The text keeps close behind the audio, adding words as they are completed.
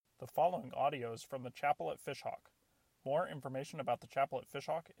The following audio is from the Chapel at Fishhawk. More information about the Chapel at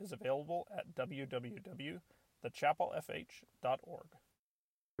Fishhawk is available at www.TheChapelFH.org.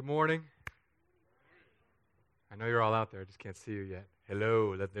 Good morning. I know you're all out there. I just can't see you yet.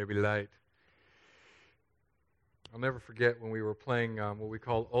 Hello, let there be light. I'll never forget when we were playing what we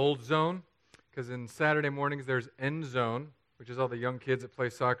call Old Zone, because in Saturday mornings there's End Zone, which is all the young kids that play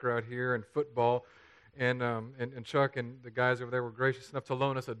soccer out here and football. And Chuck and the guys over there were gracious enough to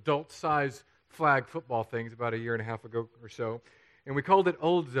loan us adult-size flag football things about a year and a half ago or so. And we called it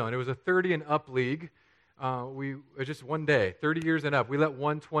Old Zone. It was a 30 and up league. It was just one day, 30 years and up. We let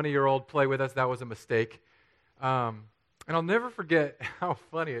one 20-year-old play with us. That was a mistake. And I'll never forget how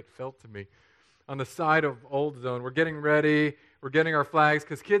funny it felt to me. On the side of Old Zone, we're getting ready. We're getting our flags,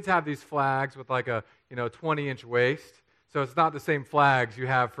 because kids have these flags with like a 20-inch waist. So it's not the same flags you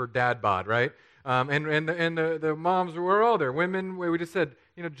have for dad bod, right? And the moms were all there. Women, we just said,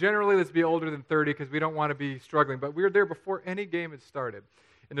 generally let's be older than 30 because we don't want to be struggling. But we were there before any game had started.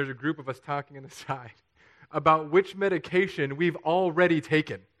 And there's a group of us talking on the side about which medication we've already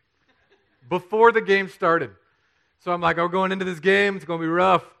taken before the game started. So I'm like, oh, going into this game, it's going to be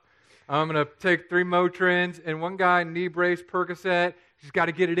rough. I'm going to take 3 Motrins and one guy, knee brace, Percocet. Just got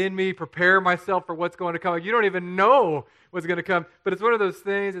to get it in me, prepare myself for what's going to come. You don't even know what's going to come. But it's one of those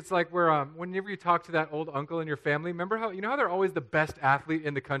things, it's like where whenever you talk to that old uncle in your family, remember how they're always the best athlete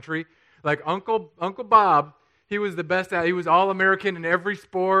in the country? Like Uncle Bob, he was the best he was All-American in every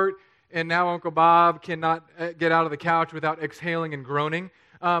sport, and now Uncle Bob cannot get out of the couch without exhaling and groaning.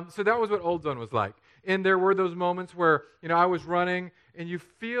 So that was what Old Zone was like. And there were those moments where, I was running, and you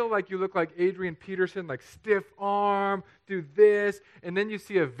feel like you look like Adrian Peterson, like stiff arm, do this, and then you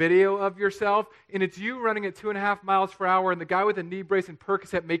see a video of yourself, and it's you running at 2.5 miles per hour, and the guy with a knee brace and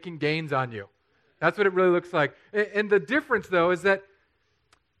Percocet making gains on you. That's what it really looks like. And the difference, though, is that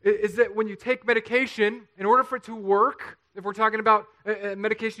when you take medication, in order for it to work, if we're talking about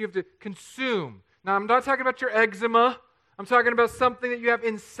medication you have to consume. Now, I'm not talking about your eczema. I'm talking about something that you have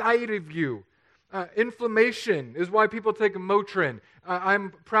inside of you. Inflammation is why people take Motrin.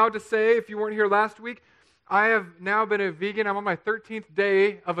 I'm proud to say, if you weren't here last week, I have now been a vegan. I'm on my 13th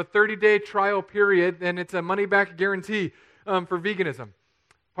day of a 30-day trial period, and it's a money-back guarantee for veganism.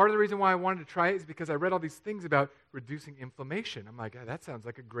 Part of the reason why I wanted to try it is because I read all these things about reducing inflammation. I'm like, that sounds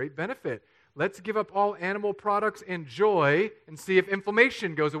like a great benefit. Let's give up all animal products and joy and see if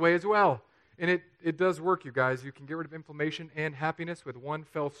inflammation goes away as well. And it does work, you guys. You can get rid of inflammation and happiness with one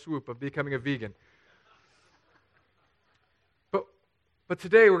fell swoop of becoming a vegan. But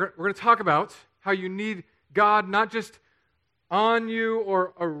today we're going to talk about how you need God not just on you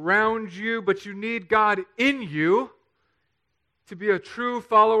or around you, but you need God in you to be a true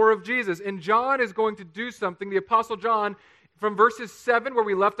follower of Jesus. And John is going to do something, the Apostle John, from verses 7, where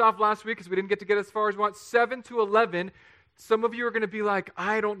we left off last week because we didn't get to get as far as we want, 7 to 11, some of you are going to be like,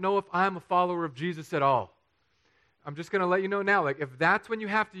 I don't know if I'm a follower of Jesus at all. I'm just going to let you know now, if that's when you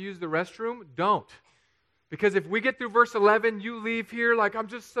have to use the restroom, don't. Because if we get through verse 11, you leave here like, I'm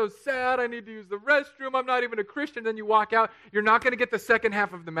just so sad, I need to use the restroom, I'm not even a Christian, then you walk out, you're not going to get the second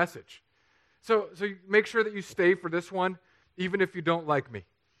half of the message. So make sure that you stay for this one, even if you don't like me.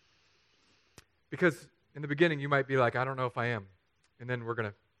 Because in the beginning, you might be like, I don't know if I am. And then we're going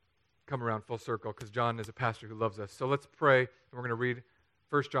to come around full circle because John is a pastor who loves us. So let's pray, and we're going to read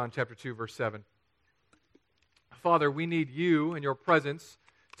 1 John chapter 2, verse 7. Father, we need you and your presence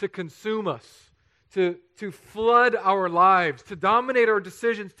to consume us, to flood our lives, to dominate our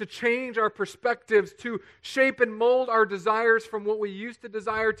decisions, to change our perspectives, to shape and mold our desires from what we used to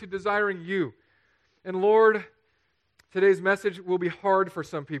desire to desiring you. And Lord, today's message will be hard for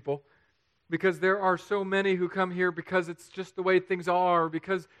some people, because there are so many who come here because it's just the way things are,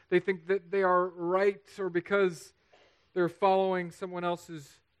 because they think that they are right, or because they're following someone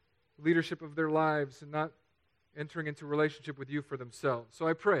else's leadership of their lives and not entering into relationship with you for themselves. So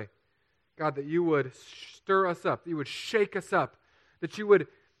I pray, God, that you would stir us up, that you would shake us up, that you would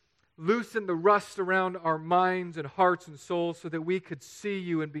loosen the rust around our minds and hearts and souls so that we could see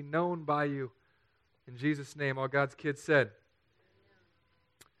you and be known by you. In Jesus' name, all God's kids said.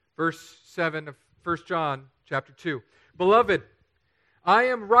 Verse 7 of 1 John chapter 2. Beloved, I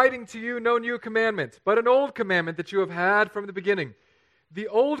am writing to you no new commandment, but an old commandment that you have had from the beginning. The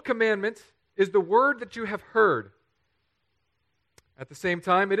old commandment is the word that you have heard. At the same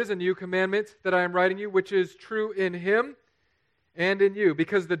time, it is a new commandment that I am writing you, which is true in him and in you,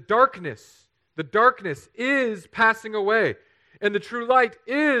 because the darkness is passing away, and the true light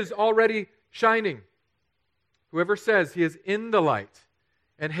is already shining. Whoever says he is in the light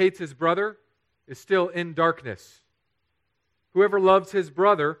and hates his brother is still in darkness. Whoever loves his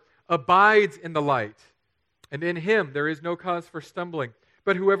brother abides in the light, and in him there is no cause for stumbling.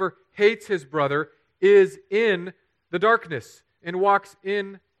 But whoever hates his brother is in the darkness and walks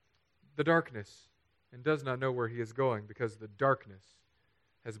in the darkness and does not know where he is going because the darkness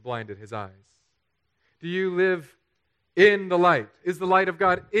has blinded his eyes. Do you live in the light? Is the light of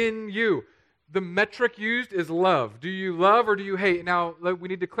God in you? The metric used is love. Do you love or do you hate? Now, we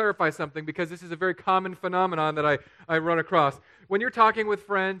need to clarify something because this is a very common phenomenon that I run across. When you're talking with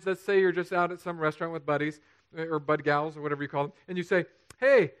friends, let's say you're just out at some restaurant with buddies or bud gals or whatever you call them, and you say,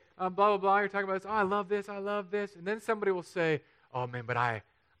 hey, blah, blah, blah, you're talking about this, oh, I love this, I love this. And then somebody will say, oh, man, but I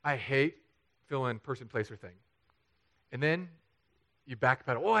hate fill in person, place, or thing. And then you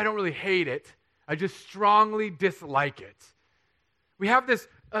backpedal, oh, I don't really hate it. I just strongly dislike it. We have this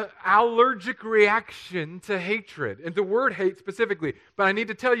allergic reaction to hatred, and the word hate specifically. But I need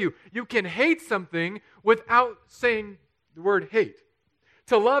to tell you, you can hate something without saying the word hate.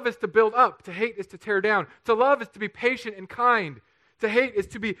 To love is to build up. To hate is to tear down. To love is to be patient and kind. To hate is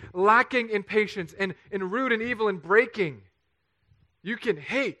to be lacking in patience and rude and evil and breaking. You can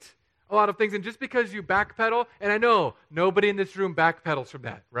hate a lot of things, and just because you backpedal, and I know nobody in this room backpedals from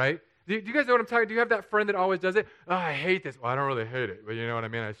that, right? Do you guys know what I'm talking about? Do you have that friend that always does it? Oh, I hate this. Well, I don't really hate it, but you know what I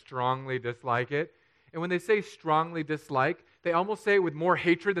mean? I strongly dislike it. And when they say strongly dislike, they almost say it with more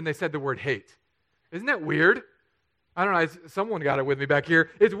hatred than they said the word hate. Isn't that weird? I don't know. Someone got it with me back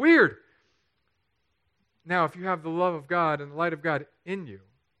here. It's weird. Now, if you have the love of God and the light of God in you,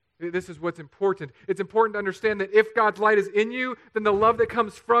 this is what's important. It's important to understand that if God's light is in you, then the love that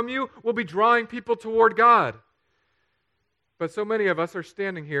comes from you will be drawing people toward God. But so many of us are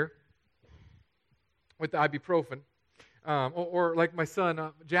standing here with the ibuprofen, or like my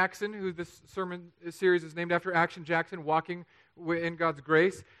son, Jackson, who this sermon series is named after, Action Jackson, walking in God's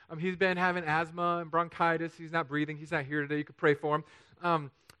grace. He's been having asthma and bronchitis. He's not breathing. He's not here today. You could pray for him.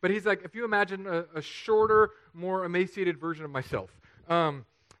 But he's like, if you imagine a shorter, more emaciated version of myself.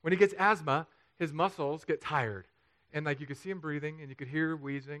 When he gets asthma, his muscles get tired. And like you could see him breathing, and you could hear him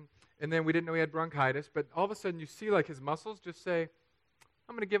wheezing. And then we didn't know he had bronchitis. But all of a sudden, you see like his muscles just say,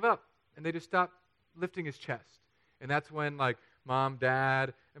 I'm going to give up. And they just stop lifting his chest. And that's when like mom,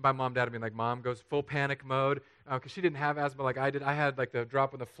 dad, and by mom, dad, I mean like mom goes full panic mode because she didn't have asthma like I did. I had like the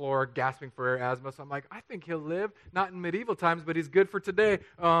drop on the floor, gasping for air asthma. So I'm like, I think he'll live. Not in medieval times, but he's good for today.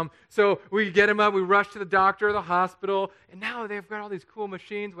 So we get him up, we rush to the doctor or the hospital, and now they've got all these cool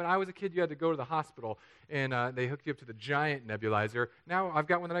machines. When I was a kid, you had to go to the hospital, and they hooked you up to the giant nebulizer. Now I've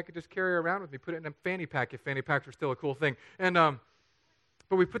got one that I could just carry around with me, put it in a fanny pack if fanny packs were still a cool thing. And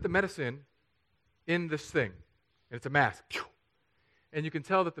but we put the medicine in this thing, and it's a mask. And you can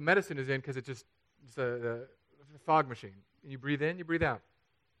tell that the medicine is in because it's a fog machine. And you breathe in, you breathe out.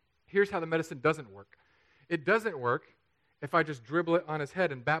 Here's how the medicine doesn't work. It doesn't work if I just dribble it on his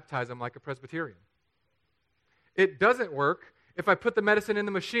head and baptize him like a Presbyterian. It doesn't work if I put the medicine in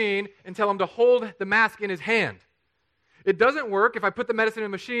the machine and tell him to hold the mask in his hand. It doesn't work if I put the medicine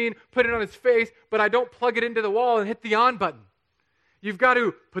in the machine, put it on his face, but I don't plug it into the wall and hit the on button. You've got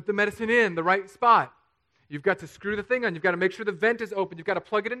to put the medicine in the right spot. You've got to screw the thing on. You've got to make sure the vent is open. You've got to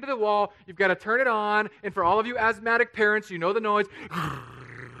plug it into the wall. You've got to turn it on. And for all of you asthmatic parents, you know the noise.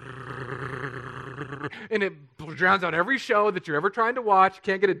 And it drowns out every show that you're ever trying to watch. You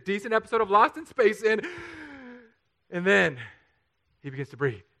can't get a decent episode of Lost in Space in. And then he begins to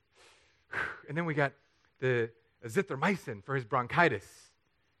breathe. And then we got the azithromycin for his bronchitis.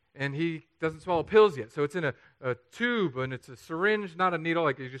 And he doesn't swallow pills yet. So it's in a tube, and it's a syringe, not a needle.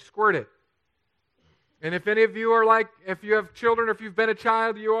 Like you just squirt it. And if any of you are like, if you have children, or if you've been a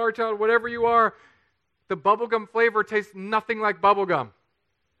child, you are a child, whatever you are, the bubblegum flavor tastes nothing like bubblegum.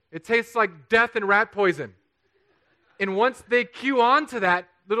 It tastes like death and rat poison. And once they cue on to that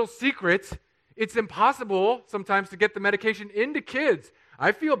little secret, it's impossible sometimes to get the medication into kids.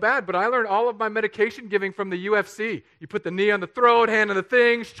 I feel bad, but I learned all of my medication giving from the UFC. You put the knee on the throat, hand on the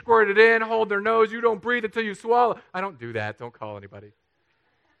thing, squirt it in, hold their nose, you don't breathe until you swallow. I don't do that. Don't call anybody.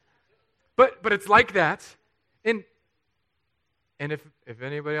 But it's like that. And if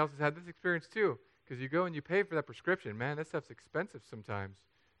anybody else has had this experience too, because you go and you pay for that prescription, man, that stuff's expensive sometimes.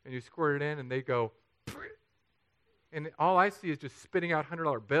 And you squirt it in and they go, and all I see is just spitting out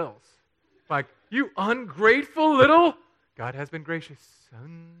 $100 bills. Like, you ungrateful little, God has been gracious.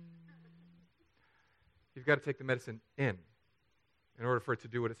 You've got to take the medicine in order for it to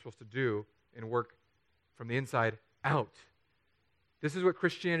do what it's supposed to do and work from the inside out. This is what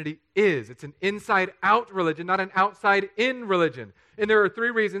Christianity is. It's an inside-out religion, not an outside-in religion. And there are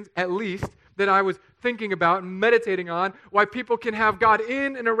 3 reasons, at least, that I was thinking about and meditating on why people can have God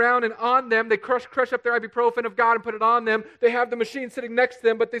in and around and on them. They crush up their ibuprofen of God and put it on them. They have the machine sitting next to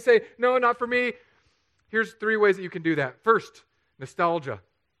them, but they say, no, not for me. Here's 3 ways that you can do that. First, nostalgia.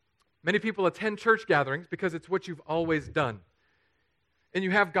 Many people attend church gatherings because it's what you've always done. And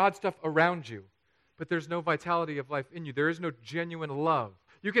you have God stuff around you, but there's no vitality of life in you. There is no genuine love.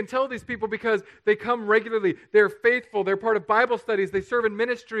 You can tell these people because they come regularly, they're faithful, they're part of Bible studies, they serve in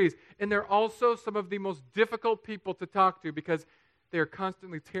ministries, and they're also some of the most difficult people to talk to because they are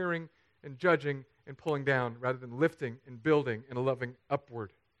constantly tearing and judging and pulling down rather than lifting and building and loving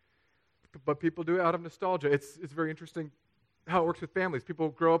upward. But people do it out of nostalgia. It's very interesting how it works with families. People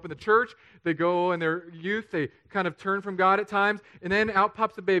grow up in the church, they go in their youth, they kind of turn from God at times, and then out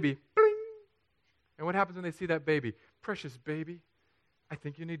pops a baby. Bling! And what happens when they see that baby? Precious baby, I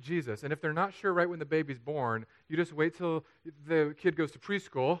think you need Jesus. And if they're not sure right when the baby's born, you just wait till the kid goes to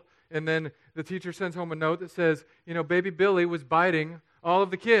preschool, and then the teacher sends home a note that says, baby Billy was biting all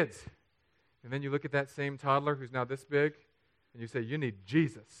of the kids. And then you look at that same toddler who's now this big, and you say, you need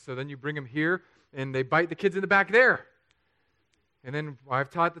Jesus. So then you bring him here, and they bite the kids in the back there. And then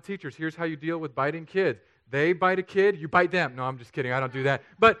I've taught the teachers, here's how you deal with biting kids. They bite a kid, you bite them. No, I'm just kidding, I don't do that.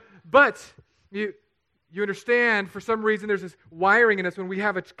 But you understand, for some reason, there's this wiring in us when we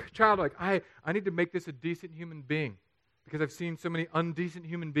have a child, like, I need to make this a decent human being because I've seen so many undecent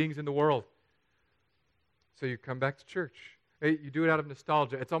human beings in the world. So you come back to church. You do it out of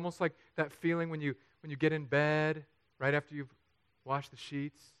nostalgia. It's almost like that feeling when you get in bed right after you've washed the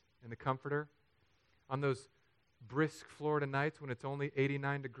sheets and the comforter on those brisk Florida nights when it's only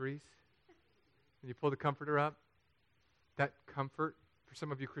 89 degrees and you pull the comforter up. That comfort, for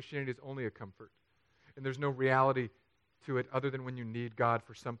some of you, Christianity is only a comfort. And there's no reality to it other than when you need God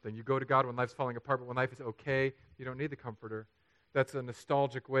for something. You go to God when life's falling apart, but when life is okay, you don't need the comforter. That's a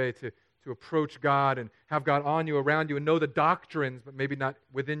nostalgic way to approach God and have God on you, around you, and know the doctrines, but maybe not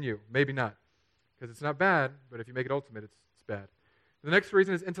within you. Maybe not. Because it's not bad, but if you make it ultimate, it's bad. The next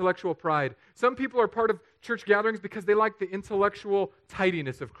reason is intellectual pride. Some people are part of church gatherings because they like the intellectual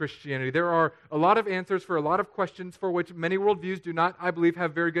tidiness of Christianity. There are a lot of answers for a lot of questions for which many worldviews do not, I believe,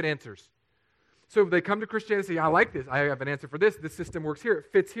 have very good answers. So they come to Christianity and say, I like this. I have an answer for this. This system works here. It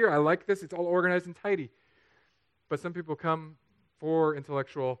fits here. I like this. It's all organized and tidy. But some people come for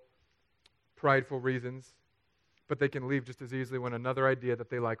intellectual, prideful reasons, but they can leave just as easily when another idea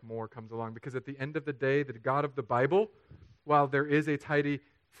that they like more comes along. Because at the end of the day, the God of the Bible, while there is a tidy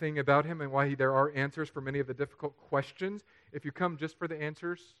thing about him and why there are answers for many of the difficult questions, if you come just for the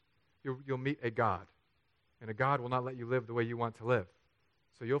answers, you'll meet a God. And a God will not let you live the way you want to live.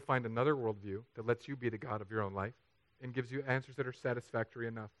 So you'll find another worldview that lets you be the God of your own life and gives you answers that are satisfactory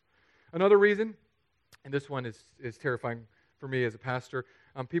enough. Another reason, and this one is terrifying for me as a pastor,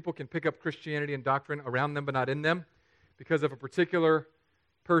 people can pick up Christianity and doctrine around them but not in them because of a particular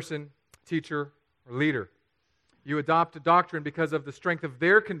person, teacher, or leader. You adopt a doctrine because of the strength of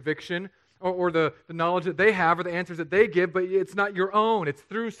their conviction or the knowledge that they have or the answers that they give, but it's not your own. It's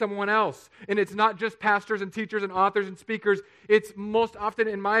through someone else. And it's not just pastors and teachers and authors and speakers. It's most often,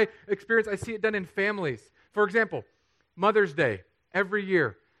 in my experience, I see it done in families. For example, Mother's Day, every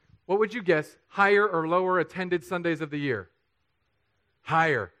year. What would you guess, higher or lower attended Sundays of the year?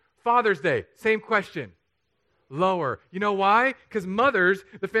 Higher. Father's Day, same question. Lower. You know why? Because mothers,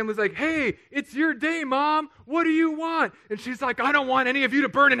 the family's like, hey, it's your day, Mom. What do you want? And she's like, I don't want any of you to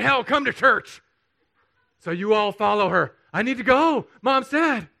burn in hell. Come to church. So you all follow her. I need to go. Mom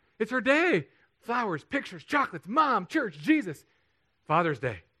said, it's her day. Flowers, pictures, chocolates, Mom, church, Jesus. Father's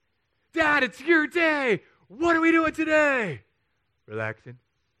Day. Dad, it's your day. What are we doing today? Relaxing.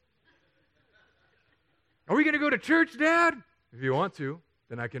 Are we going to go to church, Dad? If you want to,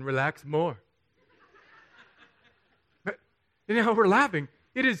 then I can relax more. You know, we're laughing.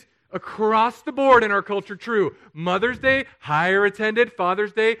 It is across the board in our culture true. Mother's Day, higher attended.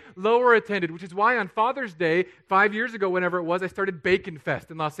 Father's Day, lower attended, which is why on Father's Day, 5 years ago, whenever it was, I started Bacon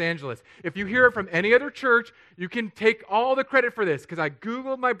Fest in Los Angeles. If you hear it from any other church, you can take all the credit for this because I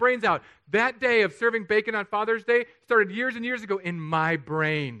Googled my brains out. That day of serving bacon on Father's Day started years and years ago in my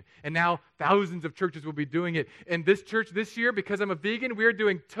brain. And now thousands of churches will be doing it. And this church this year, because I'm a vegan, we're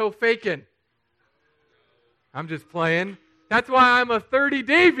doing tofakin. I'm just playing. That's why I'm a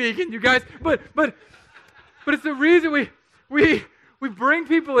 30-day vegan, you guys. But it's the reason we bring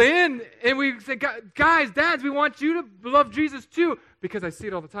people in and we say, guys, dads, we want you to love Jesus too. Because I see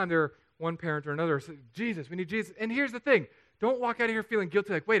it all the time. There are one parent or another who says, Jesus, we need Jesus. And here's the thing. Don't walk out of here feeling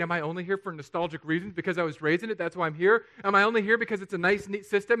guilty like, wait, am I only here for nostalgic reasons because I was raised in it? That's why I'm here? Am I only here because it's a nice, neat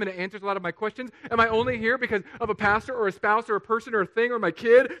system and it answers a lot of my questions? Am I only here because of a pastor or a spouse or a person or a thing or my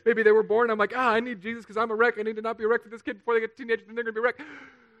kid? Maybe they were born and I'm like, I need Jesus because I'm a wreck. I need to not be a wreck for this kid before they get teenagers and they're going to be a wreck.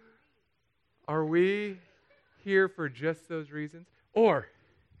 Are we here for just those reasons? Or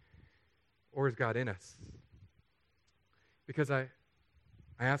is God in us? Because I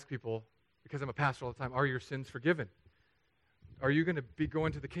ask people, because I'm a pastor all the time, are your sins forgiven? Are you going to be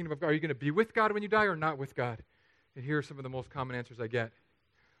going to the kingdom of God? Are you going to be with God when you die or not with God? And here are some of the most common answers I get.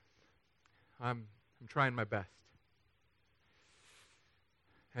 I'm trying my best.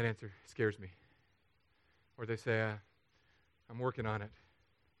 That answer scares me. Or they say, I'm working on it.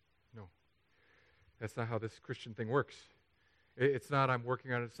 No. That's not how this Christian thing works. It's not I'm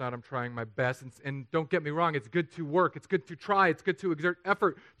working on it. It's not I'm trying my best. And don't get me wrong, it's good to work. It's good to try. It's good to exert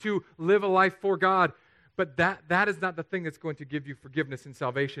effort to live a life for God. But that is not the thing that's going to give you forgiveness and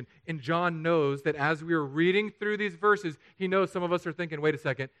salvation. And John knows that as we are reading through these verses, he knows some of us are thinking, wait a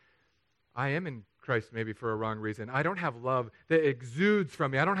second, I am in Christ maybe for a wrong reason. I don't have love that exudes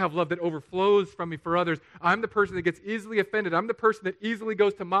from me. I don't have love that overflows from me for others. I'm the person that gets easily offended. I'm the person that easily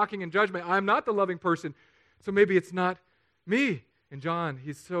goes to mocking and judgment. I'm not the loving person. So maybe it's not me. And John,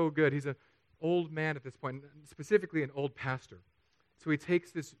 he's so good. He's an old man at this point, specifically an old pastor. So he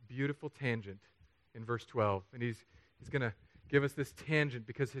takes this beautiful tangent in verse 12, and he's going to give us this tangent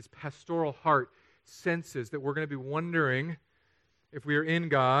because his pastoral heart senses that we're going to be wondering if we are in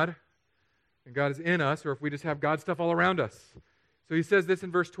God and God is in us, or if we just have God stuff all around us. So he says this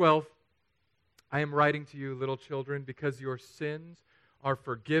in verse 12, I am writing to you, little children, because your sins are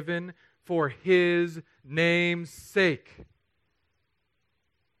forgiven for his name's sake.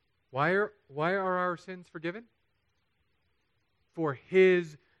 Why are our sins forgiven? For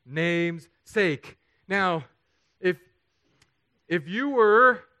his name's sake. Now, if you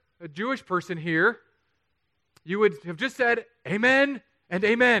were a Jewish person here, you would have just said amen and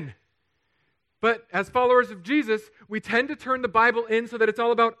amen. But as followers of Jesus, we tend to turn the Bible in so that it's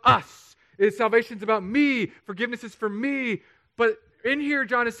all about us. Salvation's about me. Forgiveness is for me. But in here,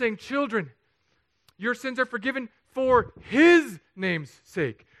 John is saying, children, your sins are forgiven for his name's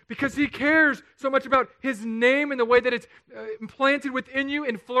sake. Because he cares so much about his name and the way that it's implanted within you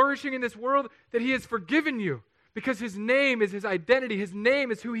and flourishing in this world that he has forgiven you. Because his name is his identity. His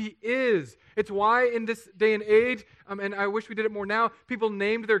name is who he is. It's why in this day and age, and I wish we did it more now, people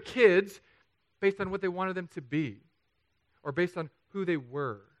named their kids based on what they wanted them to be or based on who they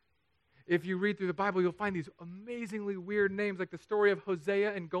were. If you read through the Bible, you'll find these amazingly weird names, like the story of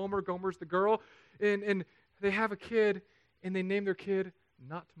Hosea and Gomer. Gomer's the girl, and they have a kid, and they name their kid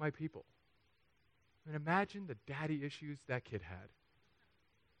Not My People. I mean, imagine the daddy issues that kid had.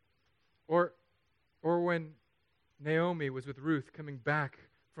 Or when Naomi was with Ruth coming back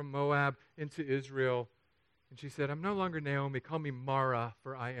from Moab into Israel, and she said, I'm no longer Naomi, call me Mara,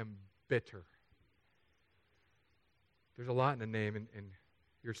 for I am bitter. There's a lot in a name, and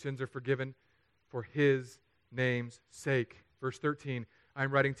your sins are forgiven for his name's sake. Verse 13, I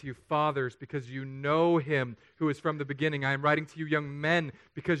am writing to you fathers because you know him who is from the beginning. I am writing to you young men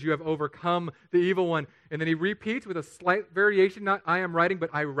because you have overcome the evil one. And then he repeats with a slight variation, not I am writing, but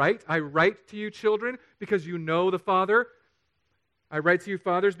I write. I write to you children because you know the Father. I write to you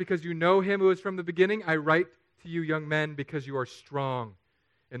fathers because you know him who is from the beginning. I write to you young men because you are strong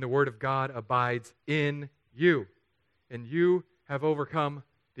and the word of God abides in you. And you have overcome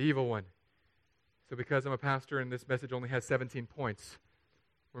the evil one. So because I'm a pastor and this message only has 17 points,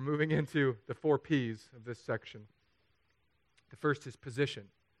 we're moving into the 4 P's of this section. The first is position.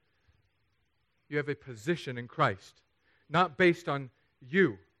 You have a position in Christ, not based on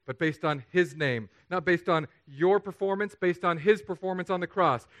you, but based on his name. Not based on your performance, based on his performance on the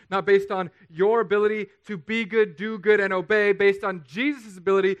cross. Not based on your ability to be good, do good, and obey, based on Jesus'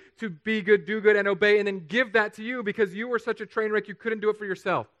 ability to be good, do good, and obey, and then give that to you because you were such a train wreck you couldn't do it for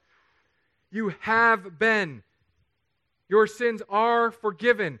yourself. You have been. Your sins are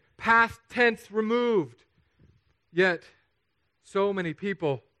forgiven, past tense removed. Yet, so many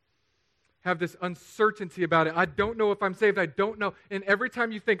people have this uncertainty about it. I don't know if I'm saved. I don't know. And every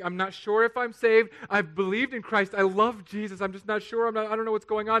time you think, I'm not sure if I'm saved, I've believed in Christ, I love Jesus, I'm just not sure, I don't know what's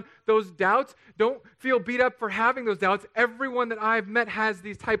going on. Those doubts, don't feel beat up for having those doubts. Everyone that I've met has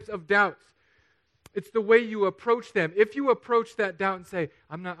these types of doubts. It's the way you approach them. If you approach that doubt and say,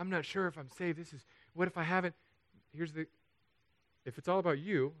 I'm not sure if I'm saved, what if I haven't? If it's all about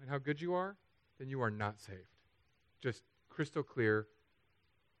you and how good you are, then you are not saved. Just crystal clear,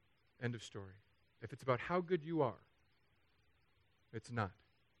 end of story. If it's about how good you are, it's not.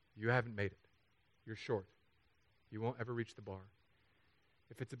 You haven't made it. You're short. you won't ever reach the bar.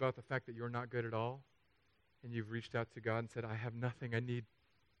 If it's about the fact that you're not good at all, and you've reached out to God and said, I have nothing, I need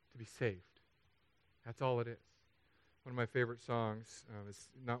to be saved. That's all it is. One of my favorite songs is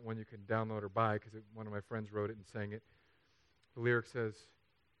not one you can download or buy because one of my friends wrote it and sang it. The lyric says,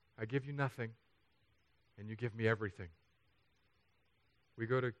 I give you nothing, and you give me everything. We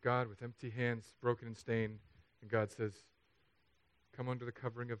go to God with empty hands, broken and stained, and God says, come under the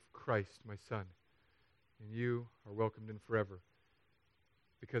covering of Christ, my Son, and you are welcomed in forever.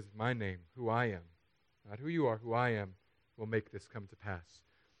 Because my name, who I am, not who you are, who I am, will make this come to pass.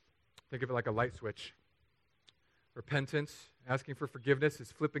 Think of it like a light switch. Repentance, asking for forgiveness,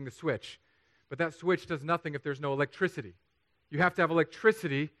 is flipping the switch. But that switch does nothing if there's no electricity. You have to have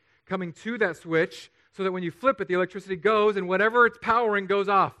electricity coming to that switch so that when you flip it, the electricity goes and whatever it's powering goes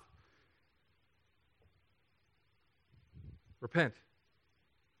off. Repent.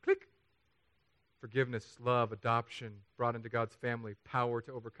 Click. Forgiveness, love, adoption, brought into God's family, power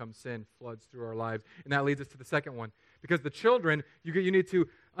to overcome sin floods through our lives. And that leads us to the second one. Because the children, you need to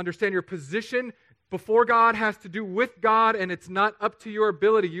understand your position before God has to do with God, and it's not up to your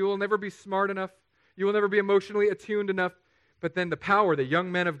ability. You will never be smart enough. You will never be emotionally attuned enough. But then the power, the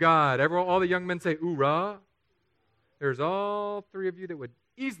young men of God, all the young men say, "Oorah." There's all three of you that would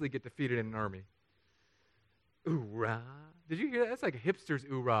easily get defeated in an army. Oorah. Did you hear that? That's like a hipster's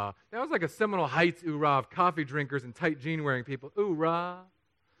oorah. That was like a Seminole Heights oorah of coffee drinkers and tight jean-wearing people. Oorah.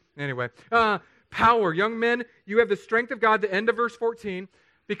 Anyway, power. Young men, you have the strength of God, the end of verse 14,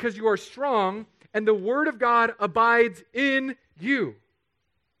 because you are strong, and the word of God abides in you.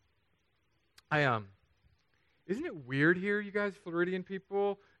 Isn't it weird here, you guys, Floridian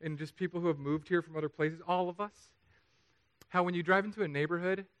people, and just people who have moved here from other places, all of us, how when you drive into a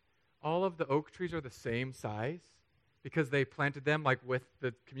neighborhood, all of the oak trees are the same size because they planted them like with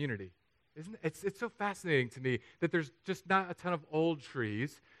the community. It's so fascinating to me that there's just not a ton of old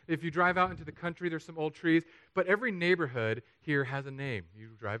trees. If you drive out into the country, there's some old trees, but every neighborhood here has a name. You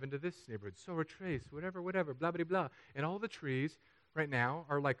drive into this neighborhood, Sora Trace, whatever, blah, blah, blah. And all the trees right now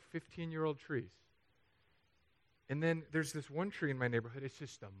are like 15-year-old trees. And then there's this one tree in my neighborhood. It's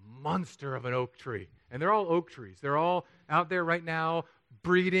just a monster of an oak tree. And they're all oak trees. They're all out there right now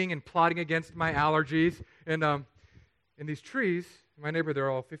breeding and plotting against my allergies. And these trees, in my neighborhood,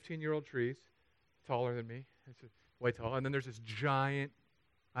 they're all 15-year-old trees, taller than me. It's way tall. And then there's this giant,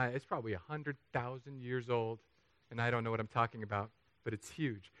 it's probably 100,000 years old. And I don't know what I'm talking about, but it's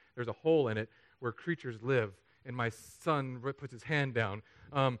huge. There's a hole in it where creatures live. And my son puts his hand down.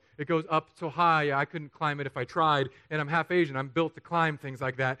 It goes up so high, I couldn't climb it if I tried. And I'm half Asian. I'm built to climb things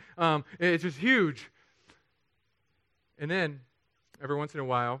like that. It's just huge. And then, every once in a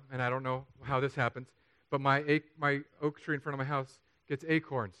while, and I don't know how this happens, but my oak tree in front of my house gets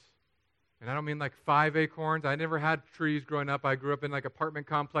acorns. And I don't mean like 5 acorns. I never had trees growing up. I grew up in like apartment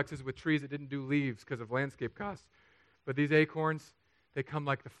complexes with trees that didn't do leaves because of landscape costs. But these acorns, they come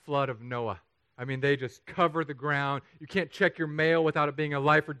like the flood of Noah. I mean, they just cover the ground. You can't check your mail without it being a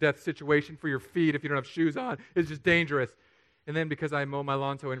life or death situation for your feet if you don't have shoes on. It's just dangerous. And then because I mow my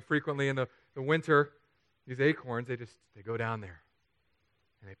lawn so infrequently in the winter, these acorns, they go down there.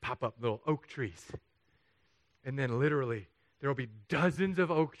 And they pop up little oak trees. And then literally, there will be dozens of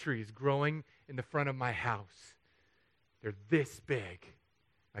oak trees growing in the front of my house. They're this big.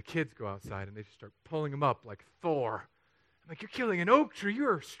 My kids go outside and they just start pulling them up like Thor. I'm like, you're killing an oak tree.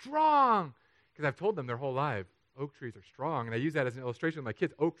 You're strong. Because I've told them their whole life, oak trees are strong. And I use that as an illustration with my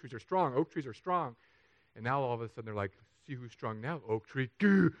kids. Oak trees are strong. Oak trees are strong. And now all of a sudden they're like, see who's strong now? Oak tree.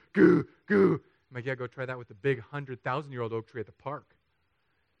 Goo, goo, goo. I'm like, yeah, go try that with the big 100,000-year-old oak tree at the park.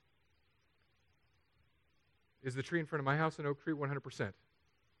 Is the tree in front of my house an oak tree? 100%.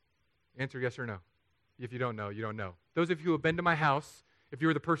 Answer yes or no. If you don't know, you don't know. Those of you who have been to my house, if you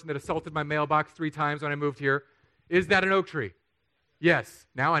were the person that assaulted my mailbox 3 times when I moved here, is that an oak tree? Yes.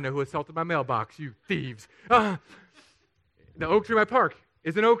 Now I know who assaulted my mailbox, you thieves. The oak tree in my park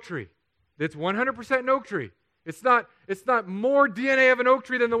is an oak tree. It's 100% an oak tree. It's not more DNA of an oak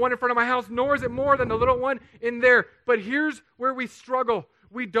tree than the one in front of my house, nor is it more than the little one in there. But here's where we struggle.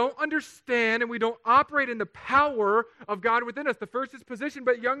 We don't understand and we don't operate in the power of God within us. The first is position,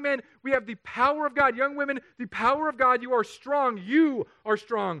 but young men, we have the power of God. Young women, the power of God. You are strong. You are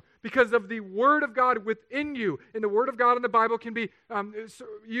strong because of the Word of God within you. And the Word of God in the Bible can be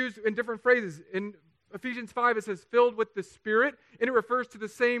used in different phrases. In Ephesians 5, it says, filled with the Spirit, and it refers to the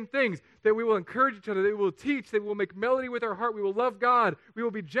same things, that we will encourage each other, that we will teach, that we will make melody with our heart, we will love God, we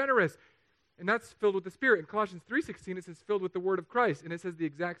will be generous. And that's filled with the Spirit. In Colossians 3:16, it says filled with the Word of Christ. And it says the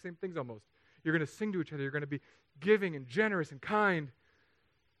exact same things almost. You're going to sing to each other. You're going to be giving and generous and kind.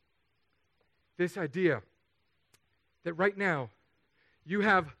 This idea that right now you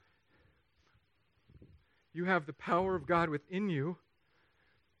have the power of God within you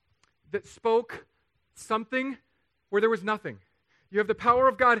that spoke something where there was nothing. You have the power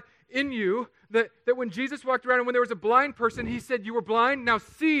of God in you that when Jesus walked around and when there was a blind person, he said, you were blind, now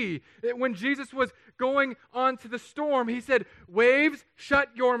see. That when Jesus was going on to the storm, he said, waves, shut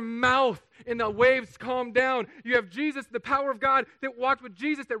your mouth, and the waves calmed down. You have Jesus, the power of God that walked with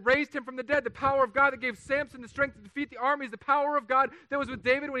Jesus, that raised him from the dead, the power of God that gave Samson the strength to defeat the armies, the power of God that was with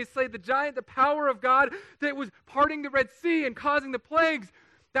David when he slayed the giant, the power of God that was parting the Red Sea and causing the plagues.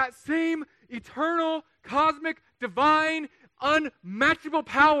 That same eternal, cosmic, divine, unmatchable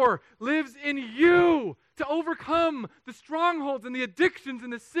power lives in you to overcome the strongholds and the addictions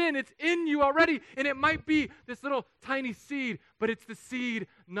and the sin. It's in you already, and it might be this little tiny seed, but it's the seed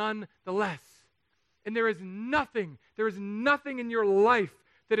nonetheless. And there is nothing in your life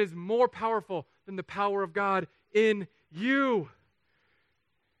that is more powerful than the power of God in you.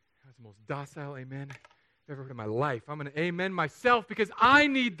 That's the most docile amen I've ever heard in my life. I'm going to amen myself because I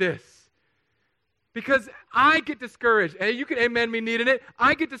need this. Because I get discouraged. Hey, you can amen me needing it.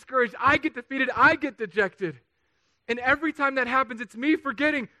 I get discouraged. I get defeated. I get dejected. And every time that happens, it's me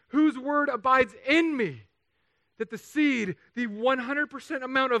forgetting whose word abides in me. That the seed, the 100%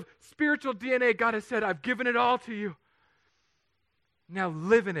 amount of spiritual DNA, God has said, I've given it all to you. Now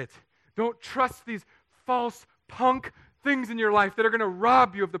live in it. Don't trust these false punk things in your life that are going to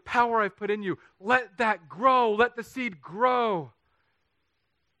rob you of the power I've put in you. Let that grow. Let the seed grow.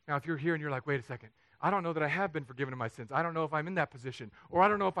 Now, if you're here and you're like, wait a second, I don't know that I have been forgiven of my sins. I don't know if I'm in that position. Or I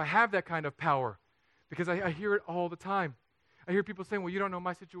don't know if I have that kind of power. Because I hear it all the time. I hear people saying, well, you don't know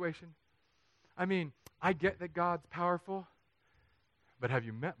my situation. I mean, I get that God's powerful, but have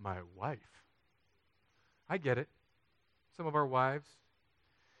you met my wife? I get it. Some of our wives,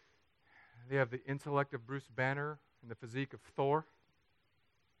 they have the intellect of Bruce Banner and the physique of Thor.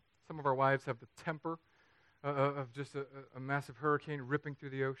 Some of our wives have the temper of just a massive hurricane ripping through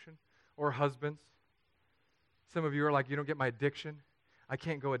the ocean. Or husbands. Some of you are like, you don't get my addiction. I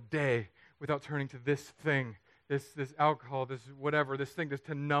can't go a day without turning to this thing, this alcohol, this whatever, this thing just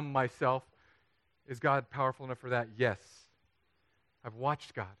to numb myself. Is God powerful enough for that? Yes. I've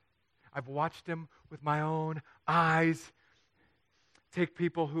watched God. I've watched him with my own eyes take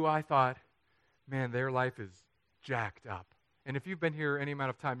people who I thought, man, their life is jacked up. And if you've been here any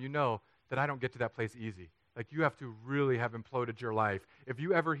amount of time, you know that I don't get to that place easy. Like, you have to really have imploded your life. If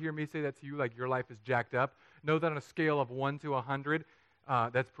you ever hear me say that to you, like your life is jacked up, know that on a scale of 1 to 100,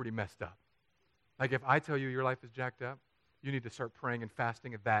 that's pretty messed up. Like, if I tell you your life is jacked up, you need to start praying and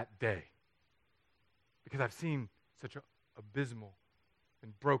fasting that day. Because I've seen such abysmal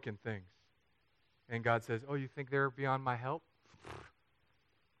and broken things. And God says, oh, you think they're beyond my help?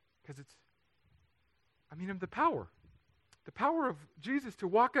 Because the power. The power of Jesus to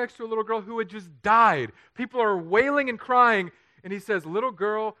walk next to a little girl who had just died. People are wailing and crying, and he says, little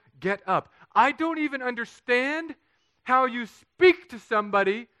girl, get up. I don't even understand how you speak to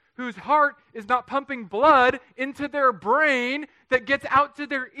somebody whose heart is not pumping blood into their brain that gets out to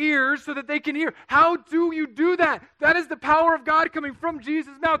their ears so that they can hear. How do you do that? That is the power of God coming from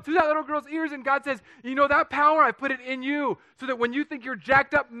Jesus' mouth to that little girl's ears, and God says, you know that power, I put it in you, so that when you think you're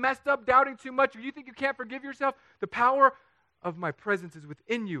jacked up, messed up, doubting too much, or you think you can't forgive yourself, the power of my presence is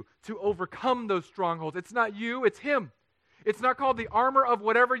within you to overcome those strongholds. It's not you, it's him. It's not called the armor of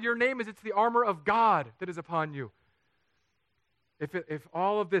whatever your name is, it's the armor of God that is upon you. If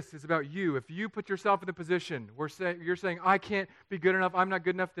all of this is about you, if you put yourself in the position where you're saying, I can't be good enough, I'm not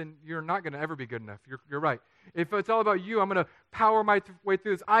good enough, then you're not going to ever be good enough. You're right. If it's all about you, I'm going to power my way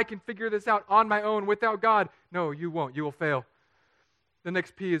through this, I can figure this out on my own without God. No, you won't. You will fail. The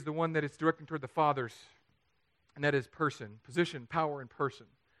next P is the one that is directing toward the fathers, and that is person, position, power, and person.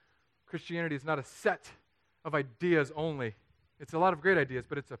 Christianity is not a set of ideas only. It's a lot of great ideas,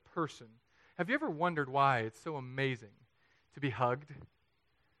 but it's a person. Have you ever wondered why it's so amazing to be hugged?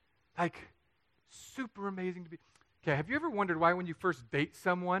 Like, super amazing to be. Okay, have you ever wondered why when you first date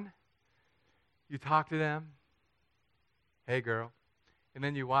someone, you talk to them, hey girl, and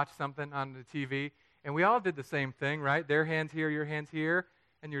then you watch something on the TV, and we all did the same thing, right? Their hands here, your hands here,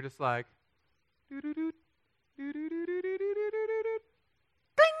 and you're just like, doo-doo-doo, doo-doo-doo-doo-doo-doo-doo-doo,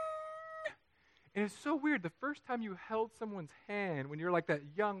 ding! And it's so weird. The first time you held someone's hand, when you're like that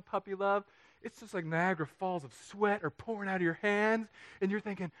young puppy love, it's just like Niagara Falls of sweat are pouring out of your hands, and you're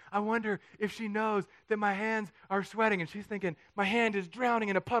thinking, I wonder if she knows that my hands are sweating, and she's thinking, my hand is drowning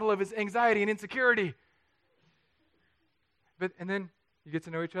in a puddle of his anxiety and insecurity. And then you get to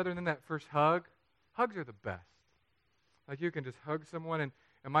know each other, and then that first hug, hugs are the best. Like, you can just hug someone, and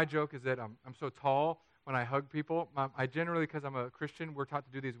my joke is that I'm so tall, when I hug people. I generally, because I'm a Christian, we're taught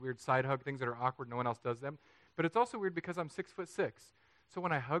to do these weird side hug things that are awkward. No one else does them. But it's also weird because I'm 6'6". So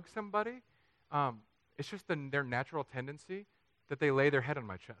when I hug somebody, it's just their natural tendency that they lay their head on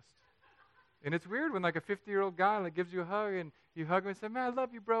my chest. And it's weird when like a 50-year-old guy like gives you a hug and you hug him and say, man, I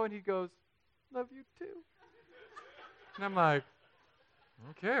love you, bro. And he goes, love you too. And I'm like,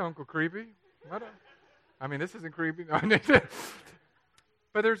 okay, Uncle Creepy. I mean, this isn't creepy.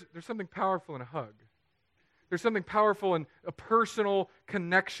 But there's something powerful in a hug. There's something powerful in a personal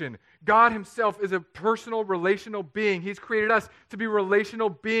connection. God himself is a personal, relational being. He's created us to be relational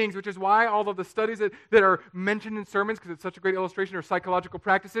beings, which is why all of the studies that are mentioned in sermons, because it's such a great illustration, are psychological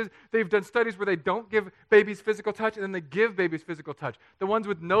practices. They've done studies where they don't give babies physical touch, and then they give babies physical touch. The ones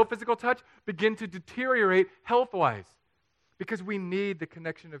with no physical touch begin to deteriorate health-wise, because we need the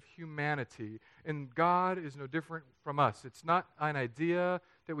connection of humanity, and God is no different from us. It's not an idea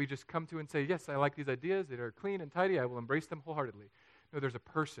that we just come to and say, yes, I like these ideas, they are clean and tidy, I will embrace them wholeheartedly. No, there's a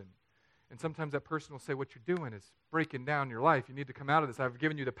person, and sometimes that person will say, what you're doing is breaking down your life. You need to come out of this. I've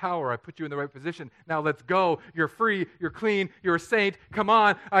given you the power. I put you in the right position. Now let's go. You're free. You're clean. You're a saint. Come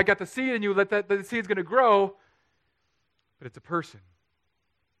on. I got the seed in you. The seed's going to grow. But it's a person.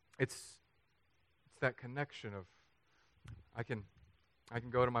 It's that connection of, I can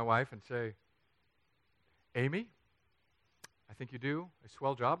go to my wife and say, Amy, I think you do a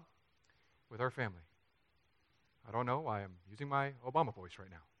swell job with our family. I don't know why I'm using my Obama voice right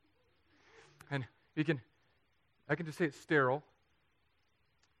now. And I can just say it's sterile.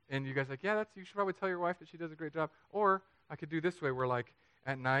 And you guys are like, yeah, you should probably tell your wife that she does a great job. Or I could do this way where like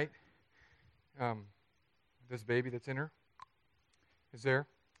at night, this baby that's in her is there.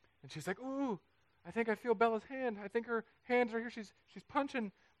 And she's like, ooh, I think I feel Bella's hand. I think her hands are here. She's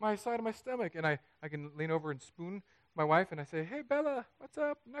punching my side of my stomach. And I can lean over and spoon my wife, and I say, hey, Bella, what's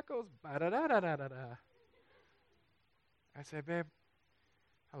up? Knuckles. Ba-da-da-da-da-da-da. I say, babe,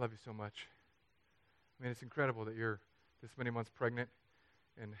 I love you so much. I mean, it's incredible that you're this many months pregnant,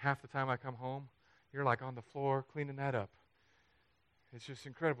 and half the time I come home, you're like on the floor cleaning that up. It's just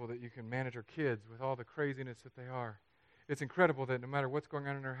incredible that you can manage our kids with all the craziness that they are. It's incredible that no matter what's going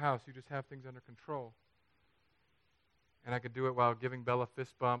on in our house, you just have things under control. And I could do it while giving Bella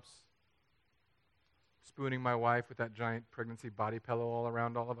fist bumps, spooning my wife with that giant pregnancy body pillow all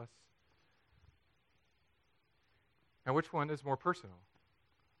around all of us. Now, which one is more personal?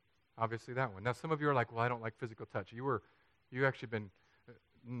 Obviously that one. Now, some of you are like, well, I don't like physical touch. You actually been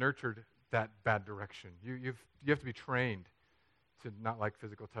nurtured that bad direction. You have to be trained to not like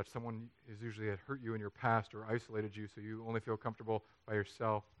physical touch. Someone is usually had hurt you in your past or isolated you, so you only feel comfortable by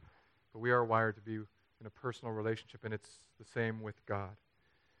yourself. But we are wired to be in a personal relationship, and it's the same with God.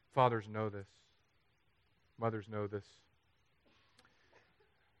 Fathers know this. Mothers know this.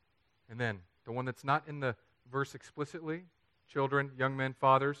 And then, the one that's not in the verse explicitly, children, young men,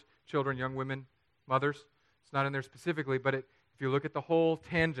 fathers, children, young women, mothers, it's not in there specifically, but if you look at the whole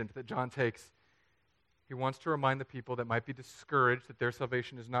tangent that John takes, he wants to remind the people that might be discouraged that their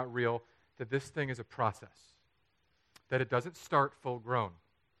salvation is not real, that this thing is a process, that it doesn't start full grown.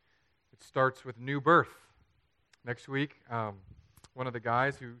 It starts with new birth. Next week, one of the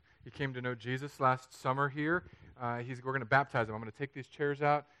guys he came to know Jesus last summer here, we're going to baptize him. I'm going to take these chairs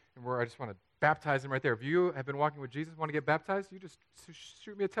out, and I just want to baptize him right there. If you have been walking with Jesus, want to get baptized, you just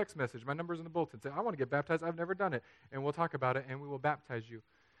shoot me a text message. My number's in the bulletin. Say, I want to get baptized. I've never done it. And we'll talk about it, and we will baptize you.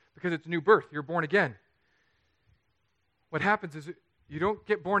 Because it's new birth. You're born again. What happens is you don't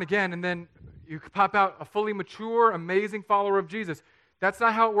get born again, and then you pop out a fully mature, amazing follower of Jesus. That's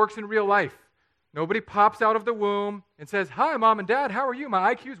not how it works in real life. Nobody pops out of the womb and says, hi, Mom and Dad, how are you?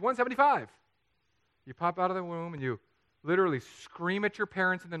 My IQ is 175. You pop out of the womb, and you literally scream at your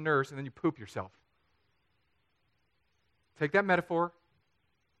parents and the nurse, and then you poop yourself. Take that metaphor,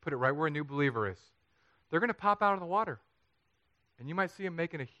 put it right where a new believer is. They're going to pop out of the water, and you might see them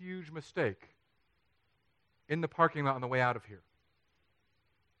making a huge mistake in the parking lot on the way out of here.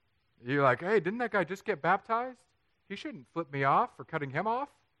 You're like, hey, didn't that guy just get baptized? He shouldn't flip me off for cutting him off.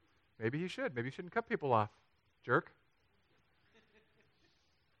 Maybe he should. Maybe you shouldn't cut people off, jerk.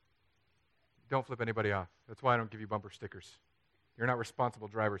 Don't flip anybody off. That's why I don't give you bumper stickers. You're not responsible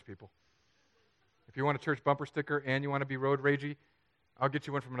drivers, people. If you want a church bumper sticker and you want to be road ragey, I'll get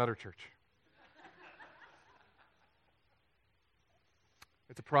you one from another church.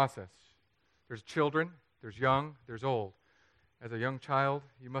 It's a process. There's children, there's young, there's old. As a young child,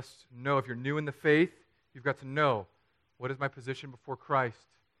 you must know, if you're new in the faith, you've got to know, what is my position before Christ?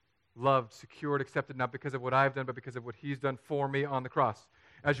 Loved, secured, accepted, not because of what I've done, but because of what He's done for me on the cross.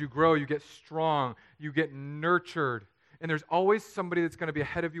 As you grow, you get strong, you get nurtured, and there's always somebody that's going to be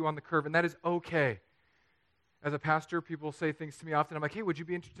ahead of you on the curve, and that is okay. As a pastor, people say things to me often. I'm like, hey, would you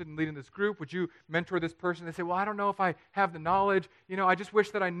be interested in leading this group? Would you mentor this person? They say, well, I don't know if I have the knowledge. I just wish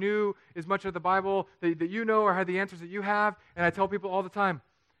that I knew as much of the Bible that you know or had the answers that you have. And I tell people all the time,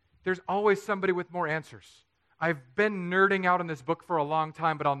 there's always somebody with more answers. I've been nerding out on this book for a long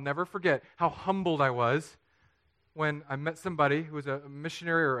time, but I'll never forget how humbled I was when I met somebody who was a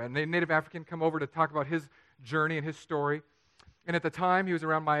missionary or a native African come over to talk about his journey and his story. And at the time, he was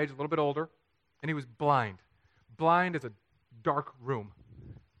around my age, a little bit older, and he was blind. Blind as a dark room.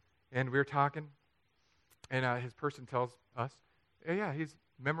 And we were talking, and his person tells us, yeah, he's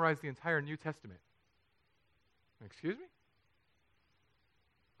memorized the entire New Testament. Excuse me?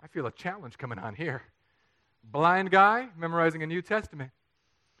 I feel a challenge coming on here. Blind guy memorizing a New Testament.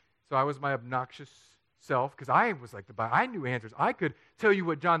 So I was my obnoxious self, because I was like the Bible. I knew answers. I could tell you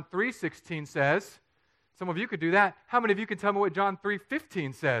what John 3:16 says. Some of you could do that. How many of you can tell me what John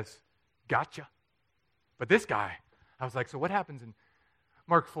 3:15 says? Gotcha. But this guy, I was like, so what happens in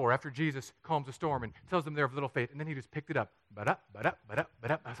Mark 4 after Jesus calms the storm and tells them they're of little faith, and then he just picked it up. But-up, but-up, but-up,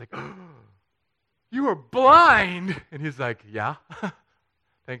 but-up. I was like, oh, you are blind. And he's like, yeah.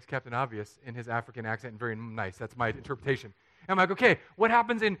 Thanks, Captain Obvious, in his African accent, and very nice. That's my interpretation. And I'm like, okay, what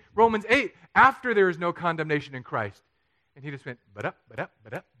happens in Romans 8 after there is no condemnation in Christ? And he just went, but-up, but-up,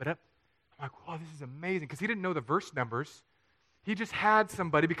 but-up, but-up. I'm like, wow, this is amazing, because he didn't know the verse numbers. He just had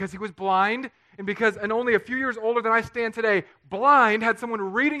somebody, because he was blind, and only a few years older than I stand today, blind, had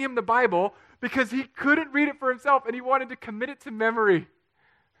someone reading him the Bible because he couldn't read it for himself, and he wanted to commit it to memory.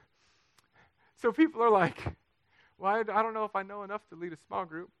 So people are like, well, I don't know if I know enough to lead a small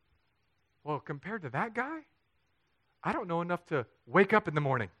group. Well, compared to that guy, I don't know enough to wake up in the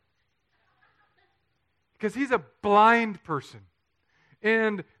morning. Because he's a blind person.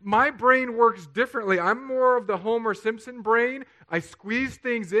 And my brain works differently. I'm more of the Homer Simpson brain. I squeeze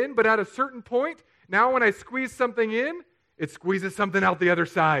things in, but at a certain point, now when I squeeze something in, it squeezes something out the other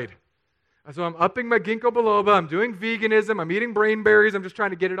side. So I'm upping my ginkgo biloba. I'm doing veganism. I'm eating brain berries. I'm just trying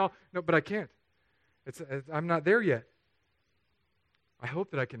to get it all. No, but I can't. I'm not there yet. I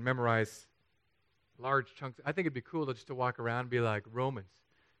hope that I can memorize large chunks. I think it'd be cool just to walk around and be like, Romans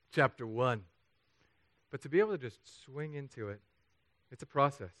chapter 1. But to be able to just swing into it, it's a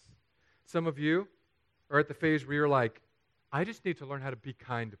process. Some of you are at the phase where you're like, I just need to learn how to be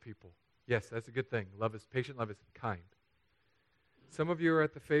kind to people. Yes, that's a good thing. Love is patient, love is kind. Some of you are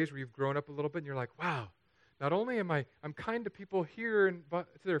at the phase where you've grown up a little bit and you're like, wow, not only I'm kind to people here and to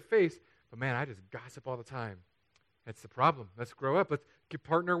their face, but man, I just gossip all the time. That's the problem. Let's grow up. Let's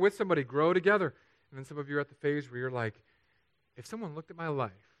partner with somebody, grow together. And then some of you are at the phase where you're like, if someone looked at my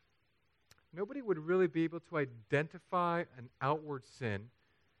life, nobody would really be able to identify an outward sin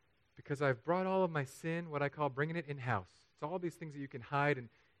because I've brought all of my sin, what I call bringing it in-house. It's all these things that you can hide, and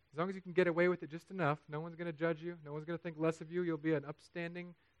as long as you can get away with it just enough, no one's going to judge you. No one's going to think less of you. You'll be an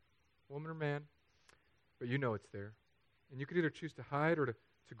upstanding woman or man, but you know it's there. And you could either choose to hide or to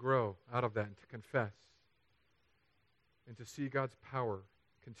grow out of that and to confess and to see God's power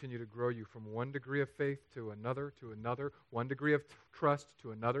continue to grow you from one degree of faith to another, one degree of trust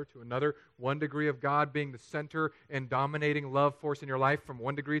to another, one degree of God being the center and dominating love force in your life from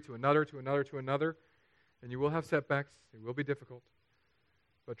one degree to another. And you will have setbacks. It will be difficult.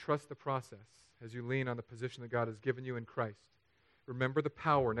 But trust the process as you lean on the position that God has given you in Christ. Remember the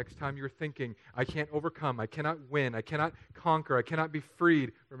power. Next time you're thinking, I can't overcome, I cannot win, I cannot conquer, I cannot be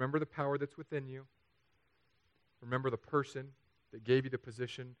freed. Remember the power that's within you. Remember the person that gave you the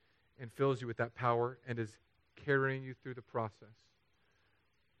position and fills you with that power and is carrying you through the process.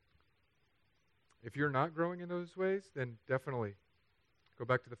 If you're not growing in those ways, then definitely go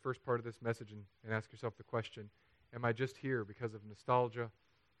back to the first part of this message and ask yourself the question, am I just here because of nostalgia,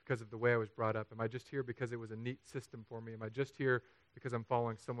 because of the way I was brought up? Am I just here because it was a neat system for me? Am I just here because I'm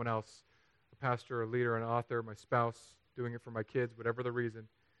following someone else, a pastor, a leader, an author, my spouse, doing it for my kids, whatever the reason?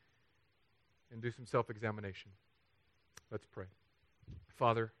 And do some self-examination. Let's pray.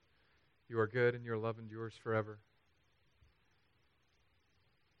 Father, you are good and your love endures forever.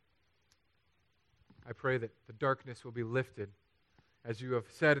 I pray that the darkness will be lifted. As you have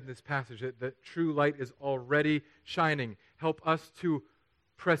said in this passage, that true light is already shining. Help us to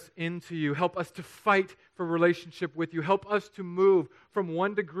press into you. Help us to fight for relationship with you. Help us to move from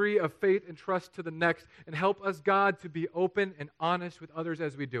one degree of faith and trust to the next. And help us, God, to be open and honest with others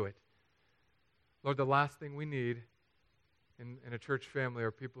as we do it. Lord, the last thing we need in a church family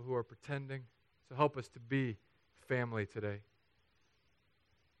are people who are pretending. So help us to be family today.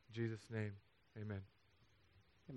 In Jesus' name, amen.